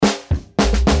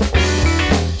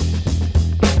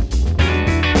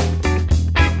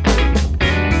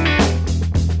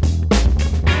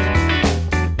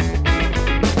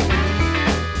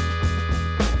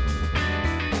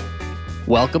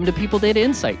Welcome to People Data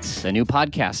Insights, a new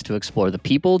podcast to explore the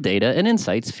people, data, and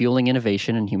insights fueling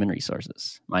innovation in human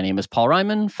resources. My name is Paul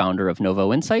Ryman, founder of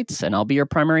Novo Insights, and I'll be your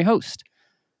primary host.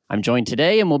 I'm joined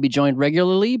today and will be joined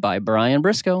regularly by Brian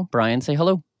Briscoe. Brian, say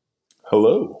hello.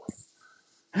 Hello.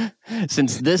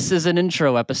 Since this is an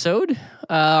intro episode,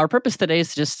 our purpose today is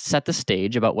to just set the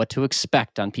stage about what to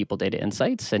expect on People Data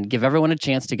Insights and give everyone a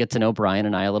chance to get to know Brian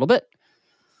and I a little bit.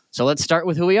 So let's start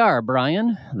with who we are.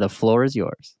 Brian, the floor is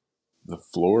yours. The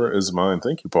floor is mine.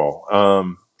 Thank you, Paul.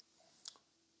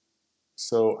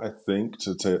 So I think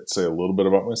to say a little bit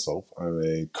about myself, I'm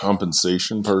a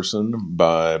compensation person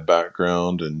by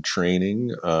background and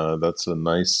training. That's a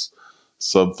nice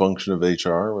sub-function of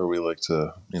HR where we like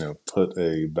to, put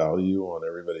a value on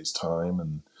everybody's time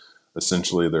and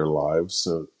essentially their lives.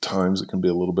 So at times it can be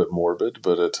a little bit morbid,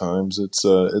 but at times it's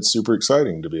super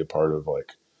exciting to be a part of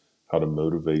like how to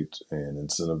motivate and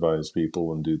incentivize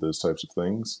people and do those types of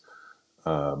things.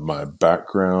 My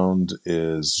background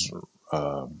is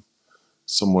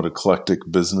somewhat eclectic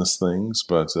business things,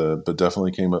 but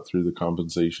definitely came up through the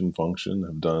compensation function.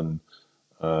 I've done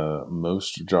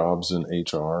most jobs in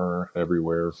HR,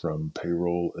 everywhere from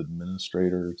payroll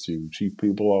administrator to chief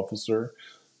people officer,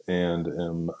 and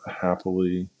am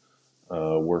happily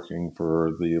working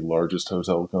for the largest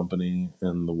hotel company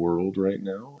in the world right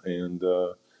now, and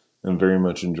very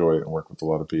much enjoy it and work with a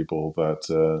lot of people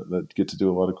that get to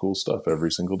do a lot of cool stuff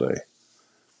every single day.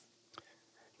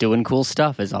 Doing cool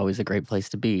stuff is always a great place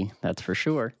to be, that's for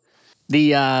sure.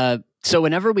 So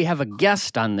whenever we have a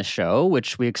guest on the show,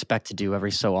 which we expect to do every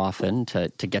so often to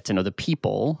get to know the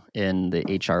people in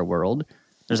the HR world,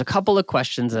 there's a couple of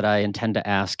questions that I intend to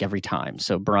ask every time.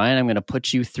 So Brian, I'm going to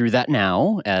put you through that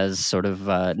now as sort of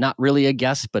not really a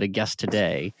guest, but a guest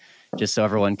today, just so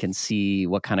everyone can see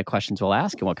what kind of questions we'll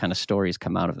ask and what kind of stories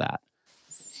come out of that.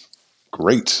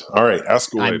 Great. All right.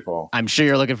 Ask away, Paul. I'm sure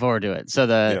you're looking forward to it. So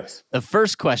the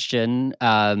first question,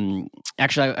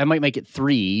 actually, I might make it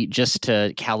 3 just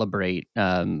to calibrate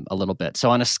a little bit. So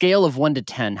on a scale of 1 to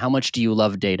 10, how much do you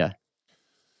love data?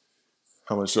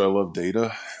 How much do I love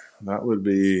data? That would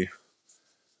be,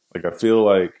 I feel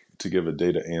like to give a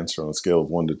data answer on a scale of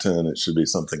 1 to 10, it should be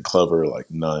something clever like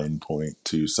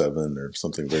 9.27 or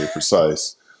something very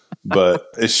precise. But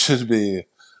it should be,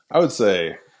 I'd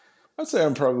say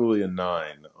I'm probably a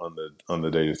 9 on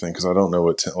the data thing because I don't know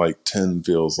what 10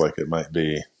 feels like. It might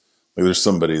be like there's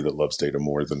somebody that loves data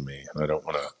more than me, and I don't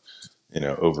want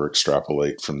to over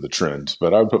extrapolate from the trend.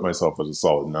 But I would put myself at a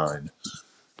solid 9.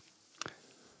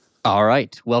 All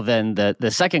right. Well, then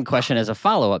the second question as a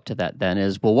follow-up to that then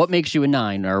is, well, what makes you a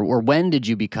 9 or when did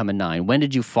you become a 9? When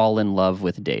did you fall in love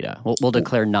with data? We'll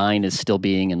declare 9 as still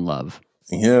being in love.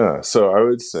 Yeah. So I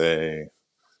would say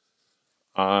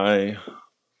I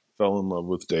fell in love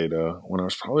with data when I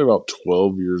was probably about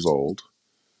 12 years old,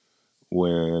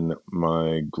 when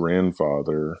my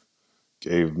grandfather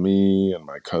gave me and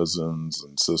my cousins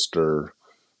and sister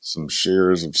some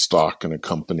shares of stock in a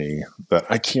company that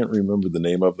I can't remember the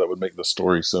name of. That would make the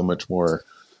story so much more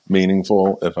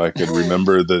meaningful if I could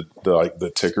remember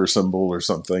the ticker symbol or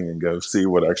something and go see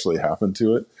what actually happened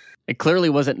to it. It clearly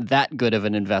wasn't that good of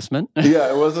an investment.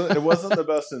 Yeah, it wasn't the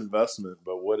best investment,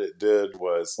 but what it did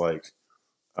was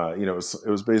it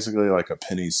was basically like a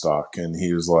penny stock. And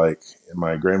he was like,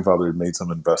 my grandfather had made some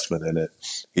investment in it.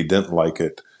 He didn't like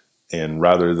it. And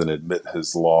rather than admit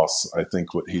his loss, I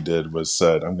think what he did was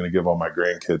said, I'm going to give all my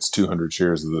grandkids 200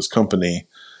 shares of this company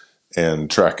and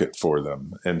track it for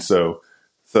them. And so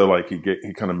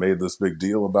he kind of made this big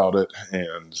deal about it.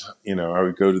 And, I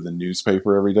would go to the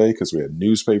newspaper every day because we had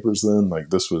newspapers then. Like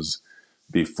this was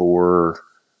before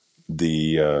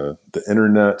the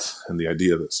internet and the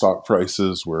idea that stock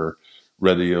prices were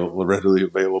readily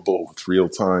available with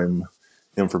real-time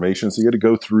information. So you had to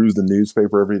go through the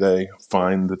newspaper every day,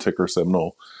 find the ticker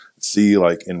symbol, see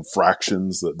in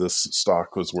fractions that this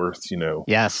stock was worth,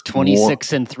 Yes,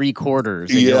 26 and 3/4.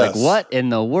 And you're like, what in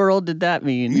the world did that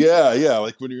mean? Yeah.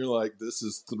 Like when you're like, this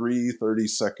is 30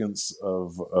 seconds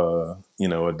of,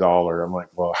 $1. I'm like,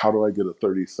 well, how do I get a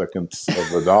 30 seconds of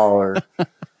 $1?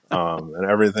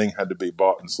 And everything had to be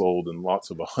bought and sold in lots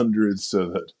of hundreds so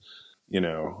that,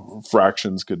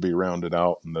 fractions could be rounded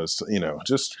out, and those,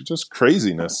 just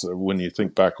craziness when you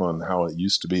think back on how it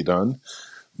used to be done.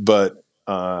 But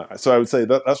so I would say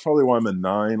that's probably why I'm a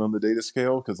 9 on the data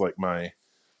scale, because my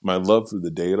love for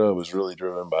the data was really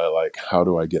driven by how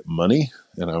do I get money,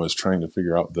 and I was trying to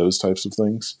figure out those types of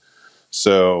things.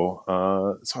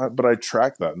 But I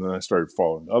tracked that, and then I started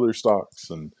following other stocks,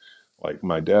 and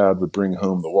my dad would bring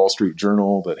home the Wall Street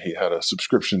Journal that he had a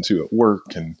subscription to at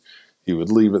work, and he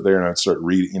would leave it there, and I'd start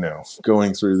reading,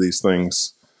 going through these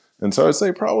things. And so I'd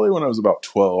say probably when I was about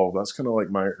 12, that's kind of like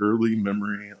my early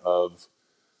memory of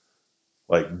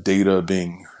like data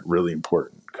being really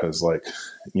important. Because like,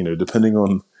 depending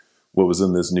on what was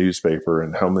in this newspaper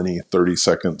and how many 30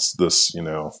 seconds this,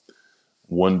 $1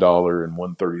 and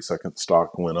 1/32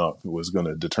 stock went up, it was going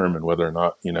to determine whether or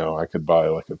not, I could buy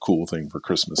like a cool thing for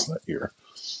Christmas that year.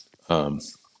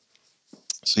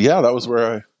 So yeah, that was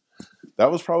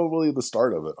probably the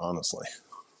start of it, honestly.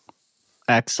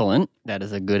 Excellent. That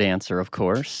is a good answer, of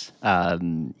course.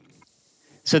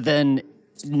 So then,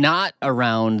 not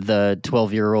around the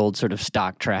 12-year-old sort of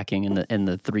stock tracking in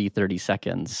the 3:30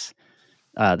 seconds.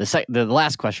 The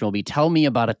last question will be: tell me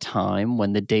about a time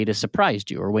when the data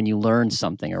surprised you, or when you learned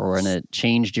something, or when it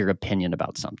changed your opinion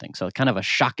about something. So, kind of a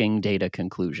shocking data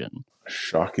conclusion.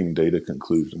 Shocking data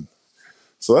conclusion.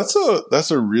 So that's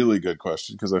a really good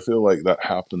question, because I feel like that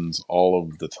happens all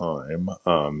of the time.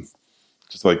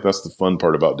 Just like that's the fun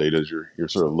part about data, is you're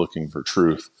sort of looking for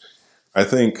truth. I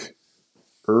think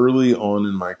early on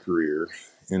in my career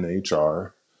in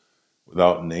HR,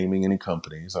 without naming any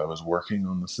companies, I was working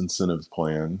on this incentive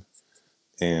plan,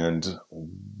 and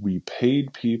we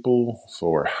paid people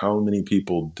for how many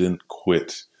people didn't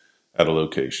quit at a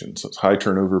location. So it's high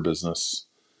turnover business,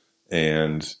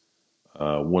 and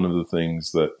one of the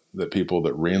things that people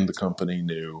that ran the company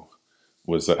knew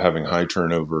was that having high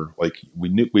turnover, like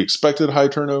we expected high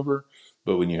turnover,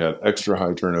 but when you had extra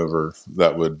high turnover,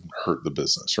 that would hurt the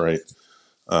business, right?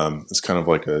 It's kind of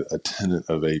like a tenet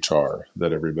of HR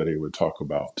that everybody would talk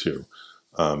about too,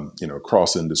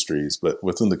 across industries, but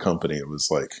within the company, it was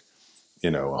like,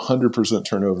 100%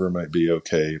 turnover might be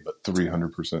okay, but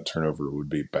 300% turnover would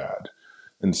be bad.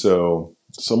 And so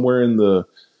somewhere in the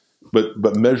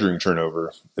but measuring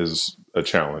turnover is a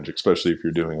challenge, especially if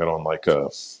you're doing it on like a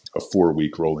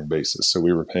 4-week rolling basis. So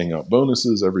we were paying out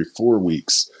bonuses every 4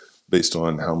 weeks based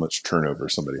on how much turnover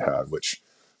somebody had, which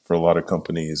for a lot of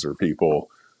companies or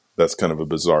people, that's kind of a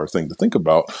bizarre thing to think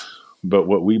about. But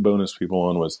what we bonus people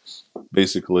on was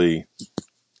basically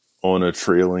on a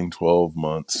trailing 12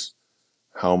 months,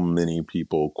 how many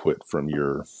people quit from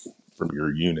your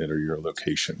unit or your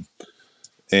location.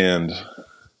 And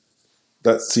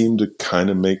that seemed to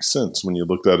kind of make sense when you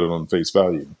looked at it on face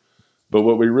value. But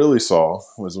what we really saw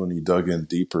was when you dug in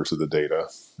deeper to the data,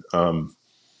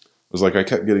 was like I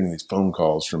kept getting these phone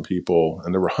calls from people,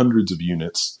 and there were hundreds of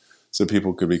units, so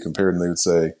people could be compared, and they would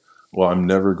say, well, I'm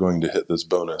never going to hit this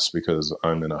bonus because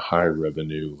I'm in a high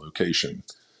revenue location.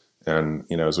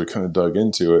 And, as we kind of dug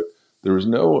into it, there was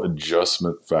no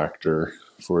adjustment factor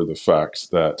for the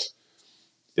fact that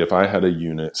if I had a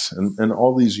unit, and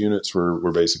all these units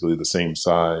were basically the same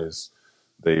size,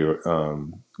 they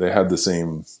had the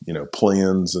same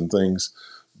plans and things,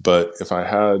 but if I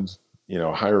had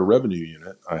a higher revenue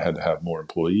unit, I had to have more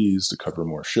employees to cover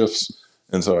more shifts,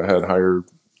 and so I had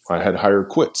higher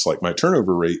quits. Like my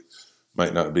turnover rate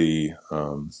might not be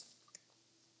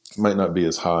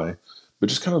as high, but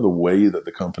just kind of the way that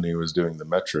the company was doing the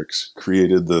metrics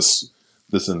created this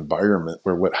environment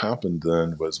where what happened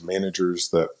then was managers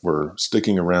that were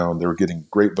sticking around, they were getting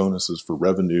great bonuses for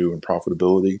revenue and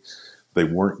profitability. They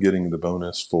weren't getting the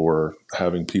bonus for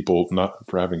having too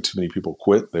many people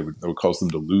quit. It would cause them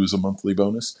to lose a monthly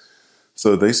bonus.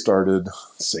 So they started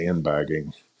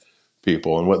sandbagging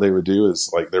people. And what they would do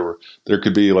is like there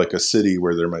could be like a city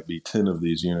where there might be 10 of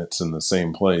these units in the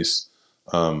same place.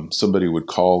 Somebody would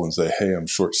call and say, hey, I'm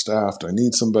short staffed. I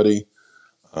need somebody.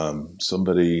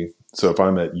 So if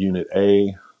I'm at unit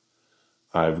A,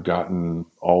 I've gotten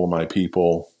all of my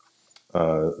people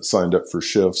signed up for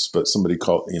shifts, but somebody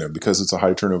called, because it's a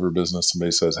high turnover business,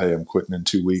 somebody says, hey, I'm quitting in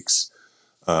 2 weeks.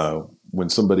 When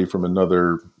somebody from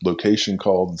another location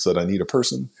called and said, I need a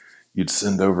person, you'd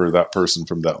send over that person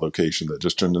from that location that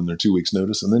just turned in their 2 weeks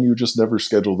notice. And then you just never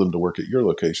schedule them to work at your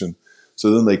location.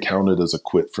 So then they counted as a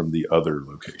quit from the other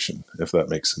location, if that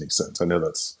makes any sense. I know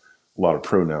that's a lot of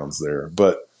pronouns there,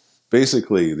 but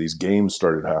basically these games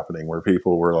started happening where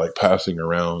people were like passing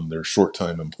around their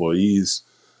short-time employees.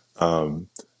 And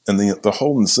the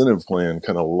whole incentive plan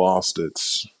kind of lost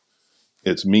its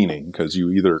meaning, because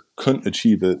you either couldn't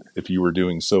achieve it if you were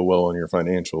doing so well on your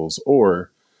financials,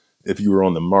 or if you were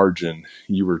on the margin,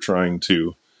 you were trying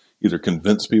to either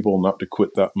convince people not to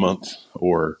quit that month,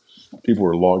 or people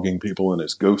were logging people in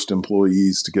as ghost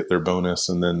employees to get their bonus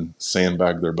and then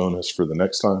sandbag their bonus for the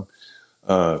next time.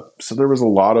 So there was a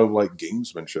lot of like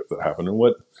gamesmanship that happened. And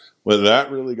what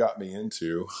that really got me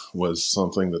into was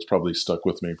something that's probably stuck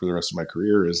with me for the rest of my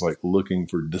career, is like looking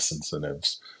for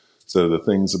disincentives. So the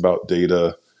things about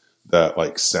data that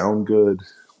like sound good,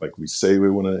 like we say we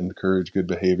want to encourage good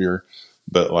behavior,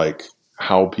 but like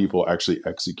how people actually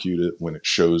execute it when it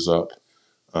shows up,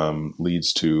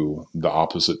 leads to the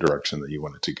opposite direction that you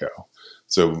want it to go.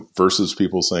 So versus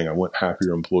people saying, I want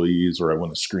happier employees, or I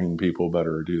want to screen people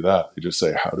better, or do that, they just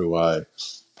say, how do I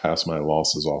pass my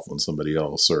losses off on somebody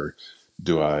else? Or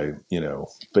do I,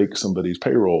 fake somebody's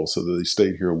payroll so that they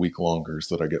stay here a week longer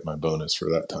so that I get my bonus for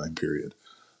that time period?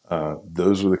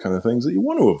 Those are the kind of things that you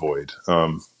want to avoid.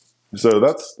 So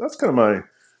that's kind of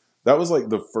that was like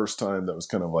the first time that was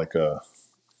kind of like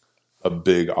a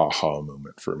big aha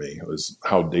moment for me. It was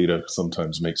how data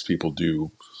sometimes makes people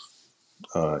do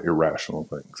irrational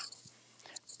things.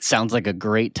 Sounds like a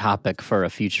great topic for a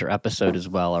future episode as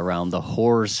well, around the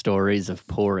horror stories of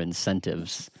poor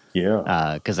incentives.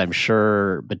 Yeah. Because I'm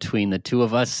sure between the two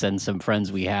of us and some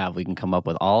friends we have, we can come up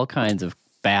with all kinds of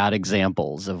bad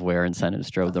examples of where incentives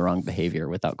drove the wrong behavior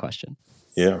without question.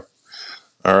 Yeah.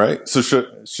 All right. So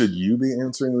should you be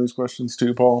answering these questions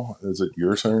too, Paul? Is it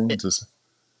your turn to say?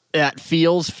 That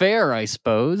feels fair, I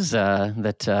suppose.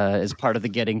 That is part of the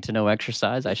getting to know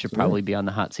exercise. I should probably be on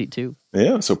the hot seat too.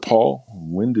 Yeah. So, Paul,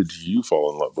 when did you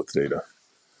fall in love with data?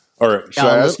 All right. Should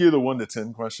I ask you the 1 to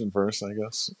 10 question first? I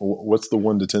guess. What's the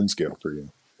 1 to 10 scale for you?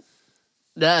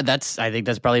 I think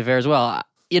that's probably fair as well.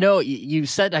 You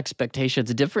set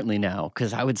expectations differently now,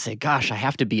 because I would say, gosh, I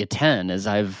have to be a 10, as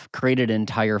I've created an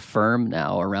entire firm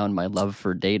now around my love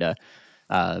for data.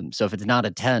 So if it's not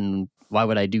a 10, why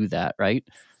would I do that, right?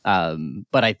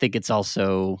 But I think it's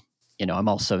also, I'm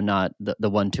also not the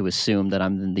one to assume that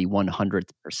I'm in the 100th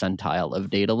percentile of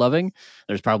data loving.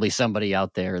 There's probably somebody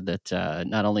out there that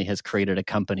not only has created a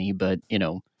company, but,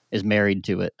 is married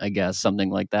to it, I guess, something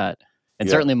like that. And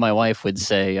certainly my wife would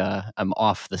say I'm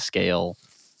off the scale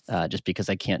just because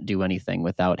I can't do anything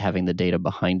without having the data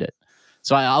behind it.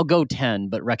 So I'll go 10,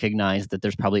 but recognize that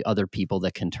there's probably other people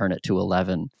that can turn it to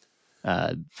 11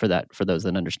 for those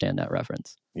that understand that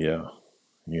reference. Yeah.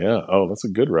 Yeah. Oh, that's a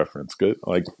good reference. Good.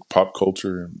 Like pop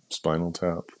culture and Spinal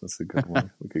Tap. That's a good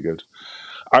one. We could go.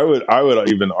 I would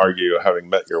even argue, having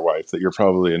met your wife, that you're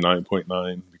probably a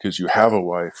 9.9 because you have a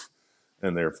wife,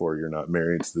 and therefore you're not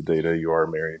married to the data. You are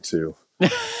married to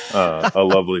a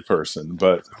lovely person.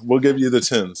 But we'll give you the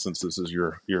 10 since this is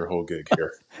your whole gig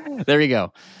here. There we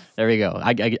go.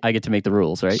 I get to make the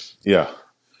rules, right? Yeah.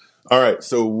 All right.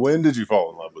 So when did you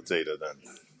fall in love with data then?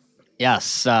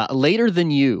 Yes, later than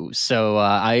you. So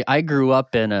I grew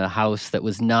up in a house that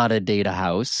was not a data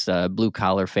house, blue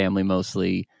collar family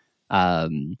mostly,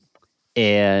 and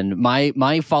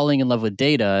my falling in love with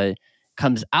data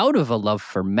comes out of a love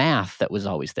for math that was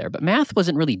always there. But math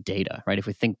wasn't really data, right? If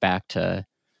we think back to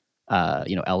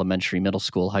elementary, middle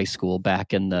school, high school,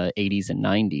 back in the 80s and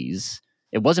 90s,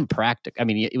 it wasn't practical. I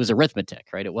mean, it was arithmetic,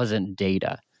 right? It wasn't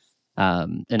data,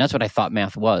 and that's what I thought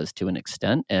math was to an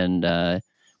extent. And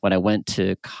when I went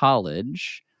to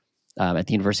college at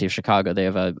the University of Chicago, they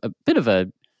have a bit of a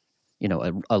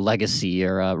legacy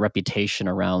or a reputation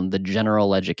around the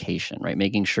general education, right?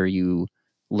 Making sure you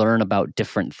learn about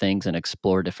different things and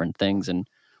explore different things. And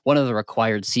one of the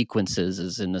required sequences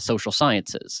is in the social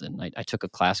sciences. And I took a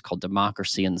class called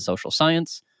Democracy in Social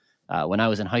Science. When I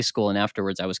was in high school and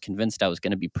afterwards, I was convinced I was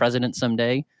going to be president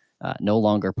someday. No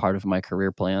longer part of my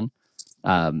career plan.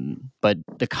 But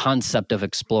the concept of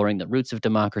exploring the roots of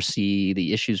democracy,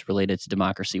 the issues related to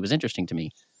democracy, was interesting to me.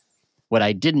 What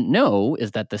I didn't know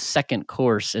is that the second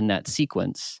course in that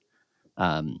sequence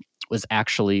was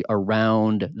actually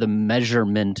around the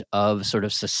measurement of sort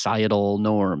of societal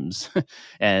norms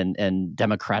and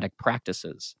democratic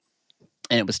practices.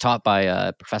 And it was taught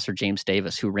by Professor James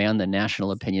Davis, who ran the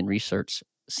National Opinion Research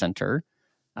Center,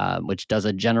 which does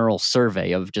a general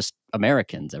survey of just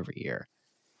Americans every year.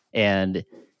 And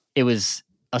it was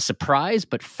a surprise,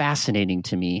 but fascinating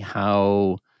to me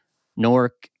how NORC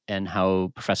and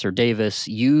how Professor Davis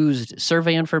used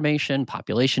survey information,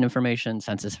 population information,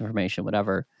 census information,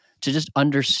 whatever, to just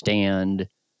understand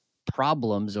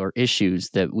problems or issues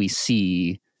that we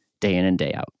see day in and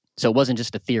day out. So it wasn't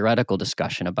just a theoretical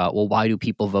discussion about, well, why do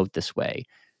people vote this way?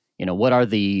 What are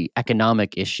the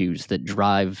economic issues that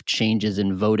drive changes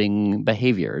in voting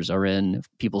behaviors or in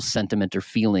people's sentiment or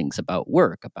feelings about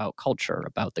work, about culture,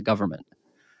 about the government?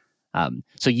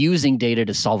 So using data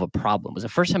to solve a problem was the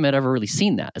first time I'd ever really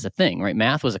seen that as a thing, right?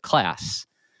 Math was a class,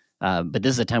 but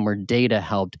this is a time where data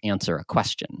helped answer a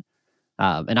question.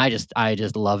 And I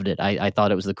just loved it. I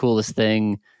thought it was the coolest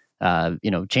thing.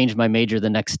 Changed my major the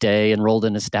next day, enrolled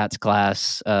in a stats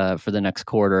class for the next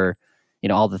quarter.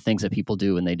 All the things that people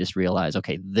do when they just realize,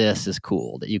 okay, this is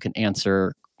cool, that you can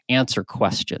answer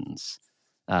questions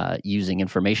using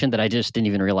information that I just didn't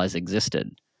even realize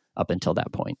existed up until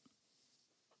that point.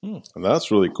 And that's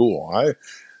really cool. I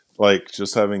like,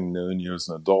 just having known you as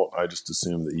an adult, I just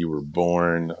assumed that you were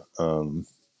born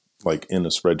like in a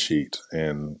spreadsheet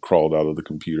and crawled out of the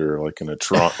computer like in a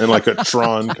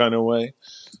Tron kind of way,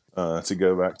 to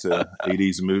go back to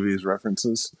 80s movies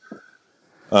references.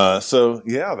 So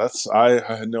yeah, I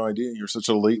had no idea you're such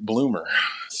a late bloomer.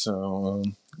 So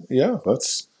yeah,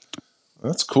 that's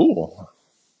cool.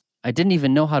 I didn't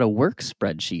even know how to work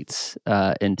spreadsheets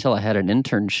until I had an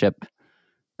internship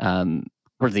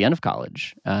towards the end of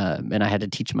college, and I had to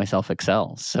teach myself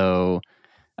Excel. So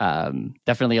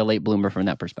definitely a late bloomer from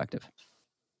that perspective.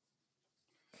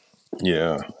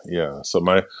 Yeah, yeah. So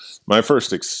my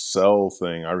first Excel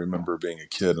thing, I remember being a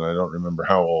kid, and I don't remember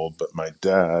how old, but my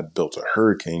dad built a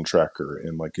hurricane tracker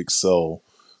in like Excel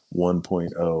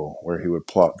 1.0, where he would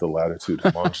plot the latitude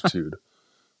and longitude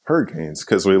hurricanes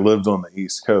because we lived on the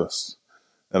East Coast,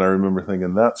 and I remember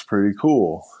thinking that's pretty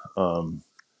cool.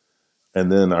 And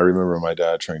then I remember my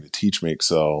dad trying to teach me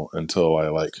Excel until I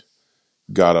like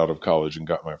got out of college and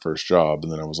got my first job,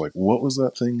 and then I was like, "What was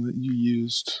that thing that you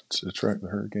used to track the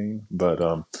hurricane?"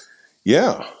 But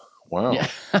yeah, wow. Yeah.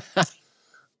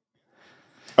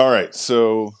 All right,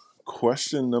 so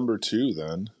question number 2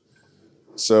 then.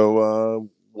 So,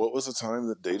 what was a time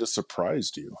that data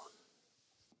surprised you?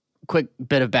 Quick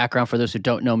bit of background for those who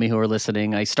don't know me who are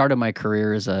listening. I started my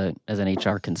career as an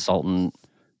HR consultant,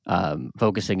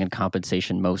 focusing in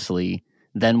compensation mostly.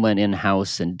 Then went in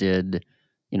house and did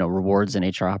rewards and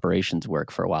HR operations work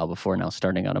for a while before now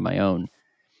starting out on my own.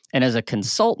 And as a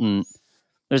consultant,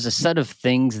 there's a set of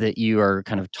things that you are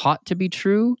kind of taught to be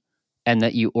true and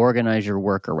that you organize your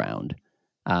work around.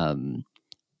 And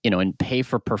pay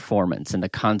for performance and the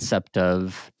concept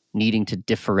of needing to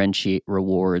differentiate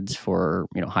rewards for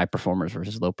high performers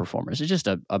versus low performers is just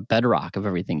a bedrock of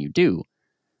everything you do.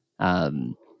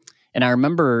 And I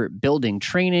remember building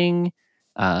training,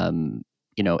 and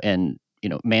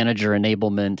manager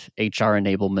enablement, HR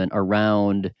enablement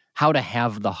around how to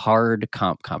have the hard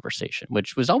comp conversation,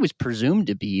 which was always presumed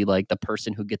to be like the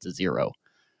person who gets a 0,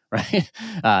 right,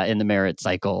 in the merit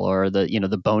cycle, or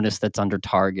the bonus that's under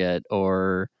target,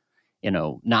 or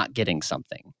not getting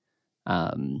something.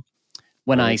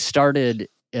 When I started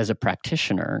as a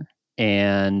practitioner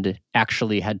and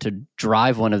actually had to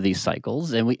drive one of these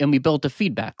cycles, and we built a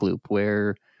feedback loop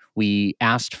where we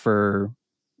asked for,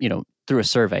 through a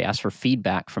survey, asked for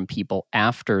feedback from people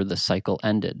after the cycle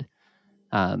ended.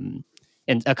 And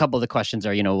a couple of the questions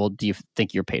are, well, do you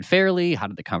think you're paid fairly? How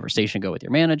did the conversation go with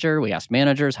your manager? We asked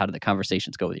managers, how did the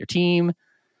conversations go with your team?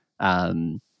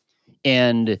 And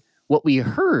what we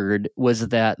heard was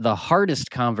that the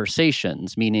hardest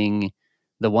conversations, meaning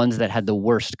the ones that had the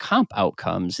worst comp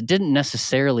outcomes, didn't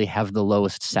necessarily have the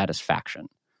lowest satisfaction.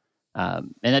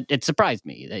 And it surprised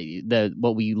me.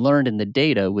 What we learned in the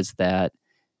data was that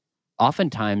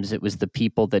oftentimes it was the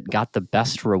people that got the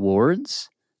best rewards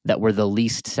that were the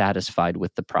least satisfied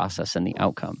with the process and the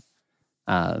outcome.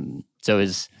 So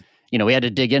we had to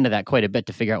dig into that quite a bit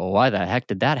to figure out, well, why the heck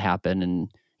did that happen?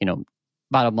 And,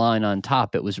 bottom line on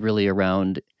top, it was really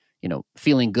around,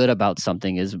 feeling good about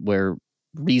something is where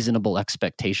reasonable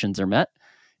expectations are met.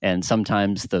 And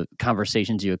sometimes the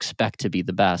conversations you expect to be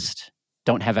the best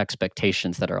don't have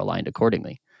expectations that are aligned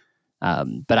accordingly.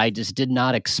 But I just did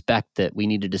not expect that we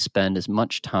needed to spend as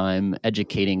much time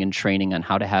educating and training on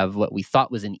how to have what we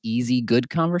thought was an easy, good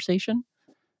conversation,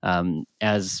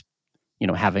 as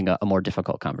having a more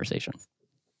difficult conversation.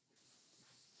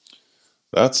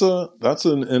 That's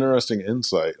an interesting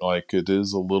insight. Like, it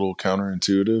is a little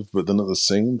counterintuitive, but then at the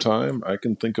same time, I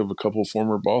can think of a couple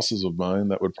former bosses of mine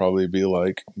that would probably be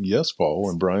like, "Yes, Paul,"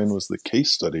 and Brian was the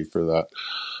case study for that.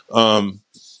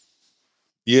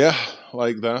 Yeah,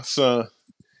 like that's it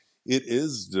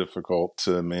is difficult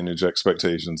to manage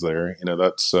expectations there.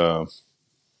 That's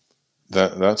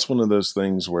one of those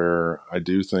things where I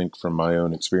do think from my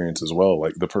own experience as well,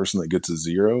 like the person that gets a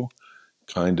 0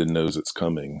 kind of knows it's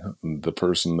coming. The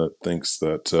person that thinks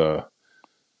that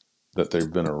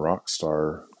they've been a rock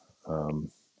star,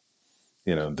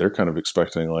 they're kind of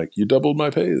expecting like, you doubled my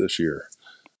pay this year.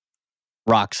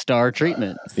 Rock star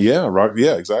treatment. Yeah,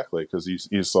 exactly. Because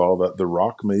you saw that The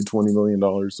Rock made $20 million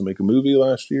to make a movie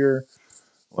last year.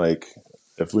 Like,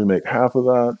 if we make half of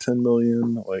that, 10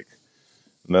 million, like,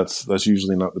 and that's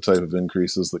usually not the type of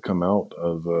increases that come out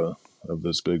of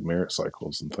those big merit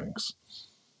cycles and things.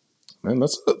 Man,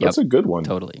 that's a good one.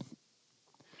 Totally.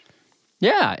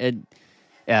 Yeah, and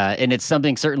it's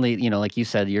something certainly, like you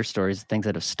said, your stories, things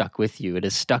that have stuck with you. It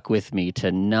has stuck with me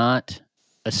to not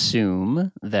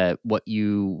assume that what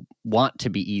you want to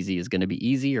be easy is going to be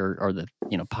easy, or the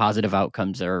positive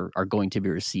outcomes are going to be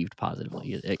received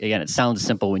positively. Again, it sounds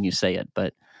simple when you say it,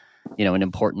 but an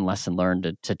important lesson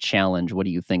learned to challenge what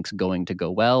do you think's going to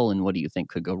go well and what do you think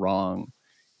could go wrong,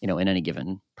 in any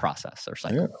given process or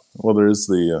cycle. Yeah. Well, there's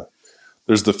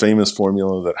the famous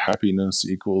formula that happiness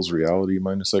equals reality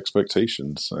minus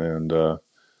expectations, and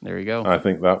there you go. I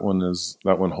think that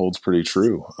one holds pretty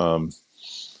true.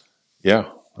 Yeah.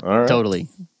 All right. Totally.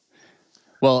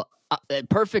 Well,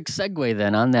 perfect segue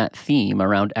then on that theme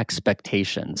around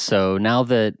expectations. So now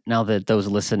that those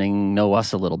listening know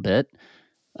us a little bit,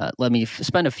 let me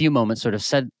spend a few moments sort of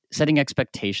setting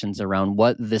expectations around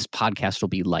what this podcast will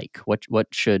be like. What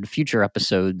should future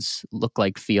episodes look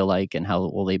like, feel like, and how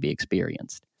will they be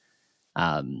experienced?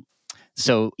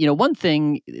 So, one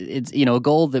thing, it's, a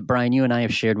goal that Brian, you and I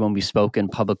have shared when we've spoken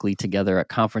publicly together at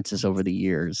conferences over the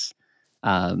years.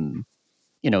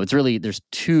 It's really, there's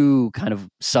two kind of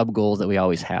sub goals that we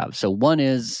always have. So one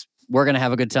is we're going to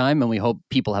have a good time and we hope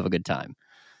people have a good time.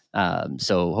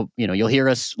 So, you'll hear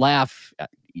us laugh.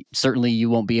 Certainly you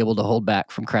won't be able to hold back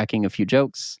from cracking a few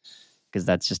jokes because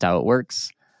that's just how it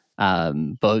works.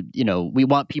 But, we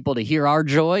want people to hear our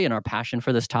joy and our passion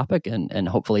for this topic and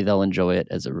hopefully they'll enjoy it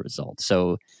as a result.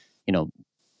 So,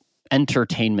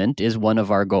 entertainment is one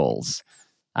of our goals.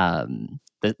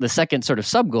 The second sort of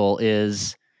sub goal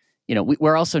is,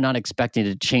 we're also not expecting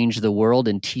to change the world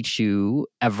and teach you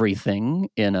everything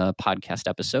in a podcast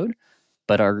episode,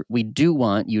 but we do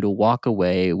want you to walk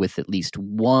away with at least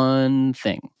one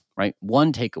thing, right?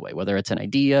 One takeaway, whether it's an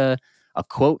idea, a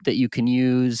quote that you can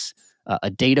use, a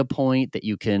data point that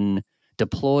you can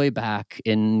deploy back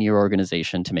in your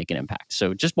organization to make an impact.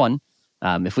 So just one.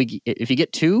 If you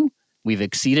get two, we've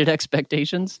exceeded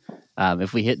expectations.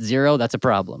 If we hit zero, that's a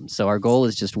problem. So our goal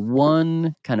is just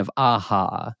one kind of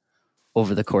aha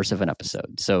over the course of an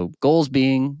episode. So goals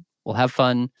being, we'll have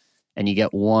fun, and you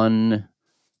get one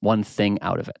thing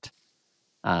out of it.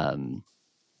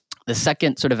 The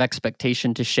second sort of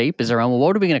expectation to shape is around, well,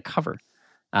 what are we going to cover?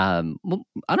 Well,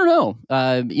 I don't know.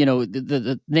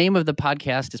 The name of the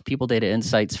podcast is People Data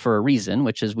Insights for a reason,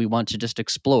 which is we want to just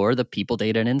explore the people,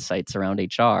 data, and insights around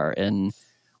HR. And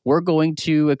we're going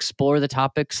to explore the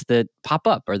topics that pop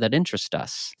up or that interest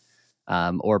us.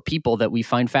 Or people that we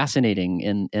find fascinating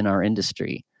in our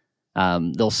industry.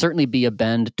 There'll certainly be a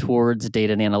bend towards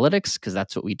data and analytics because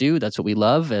that's what we do. That's what we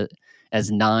love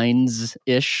as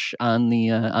 9s-ish on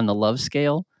the love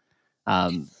scale.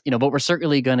 But we're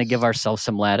certainly going to give ourselves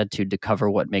some latitude to cover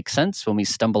what makes sense when we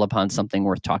stumble upon something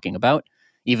worth talking about.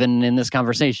 Even in this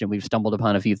conversation, we've stumbled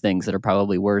upon a few things that are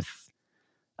probably worth,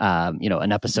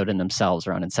 an episode in themselves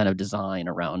around incentive design,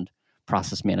 around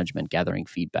process management, gathering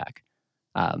feedback.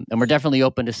 And we're definitely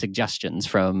open to suggestions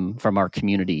from our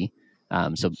community.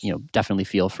 So, definitely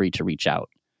feel free to reach out.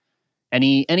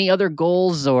 Any other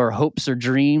goals or hopes or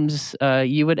dreams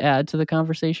you would add to the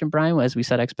conversation, Brian, as we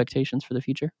set expectations for the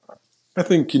future? I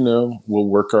think, we'll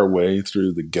work our way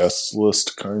through the guest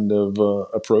list kind of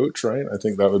approach, right? I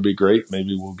think that would be great.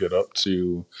 Maybe we'll get up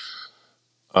to,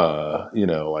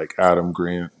 like Adam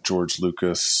Grant, George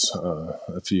Lucas,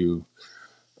 a few,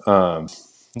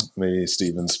 maybe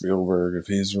Steven Spielberg if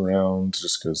he's around,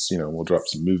 just because, we'll drop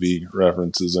some movie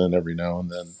references in every now and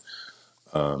then.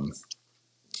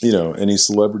 Any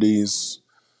celebrities,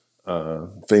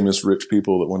 famous rich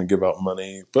people that want to give out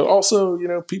money, but also,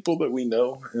 people that we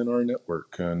know in our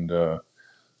network. And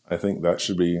I think that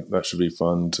should be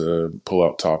fun to pull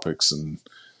out topics and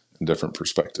different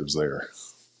perspectives there.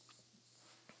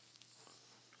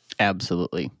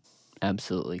 Absolutely.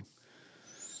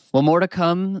 Well, more to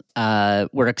come.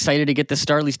 We're excited to get this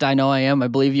started. At least I know I am. I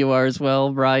believe you are as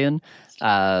well, Brian.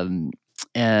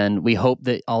 And we hope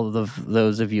that all of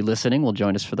those of you listening will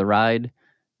join us for the ride.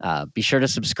 Be sure to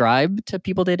subscribe to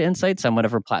People Data Insights on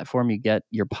whatever platform you get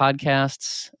your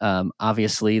podcasts.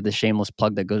 Obviously, the shameless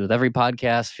plug that goes with every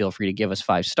podcast, feel free to give us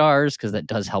 5 stars because that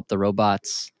does help the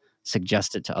robots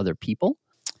suggest it to other people.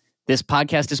 This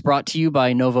podcast is brought to you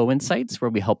by Novo Insights, where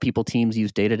we help people teams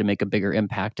use data to make a bigger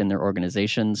impact in their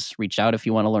organizations. Reach out if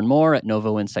you want to learn more at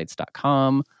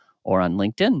novoinsights.com or on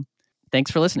LinkedIn. Thanks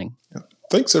for listening. Yeah.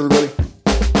 Thanks, everybody.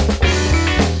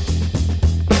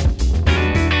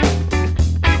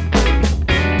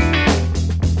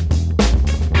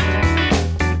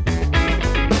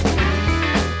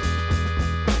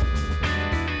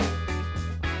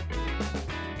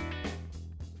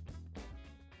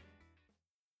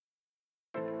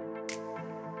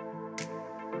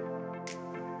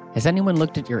 Has anyone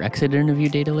looked at your exit interview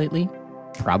data lately?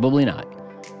 Probably not.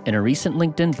 In a recent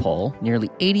LinkedIn poll, nearly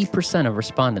 80% of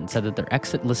respondents said that their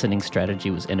exit listening strategy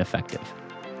was ineffective.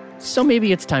 So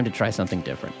maybe it's time to try something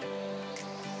different.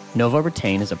 Novo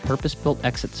Retain is a purpose-built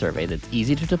exit survey that's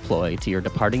easy to deploy to your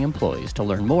departing employees to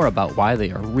learn more about why they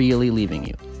are really leaving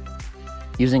you.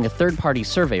 Using a third-party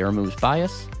survey removes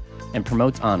bias, and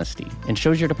promotes honesty and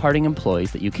shows your departing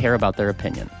employees that you care about their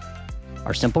opinion.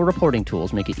 Our simple reporting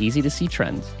tools make it easy to see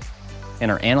trends,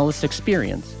 and our analyst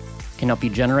experience can help you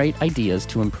generate ideas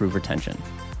to improve retention.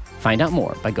 Find out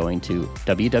more by going to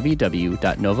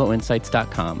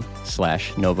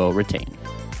www.novoinsights.com/NovoRetain.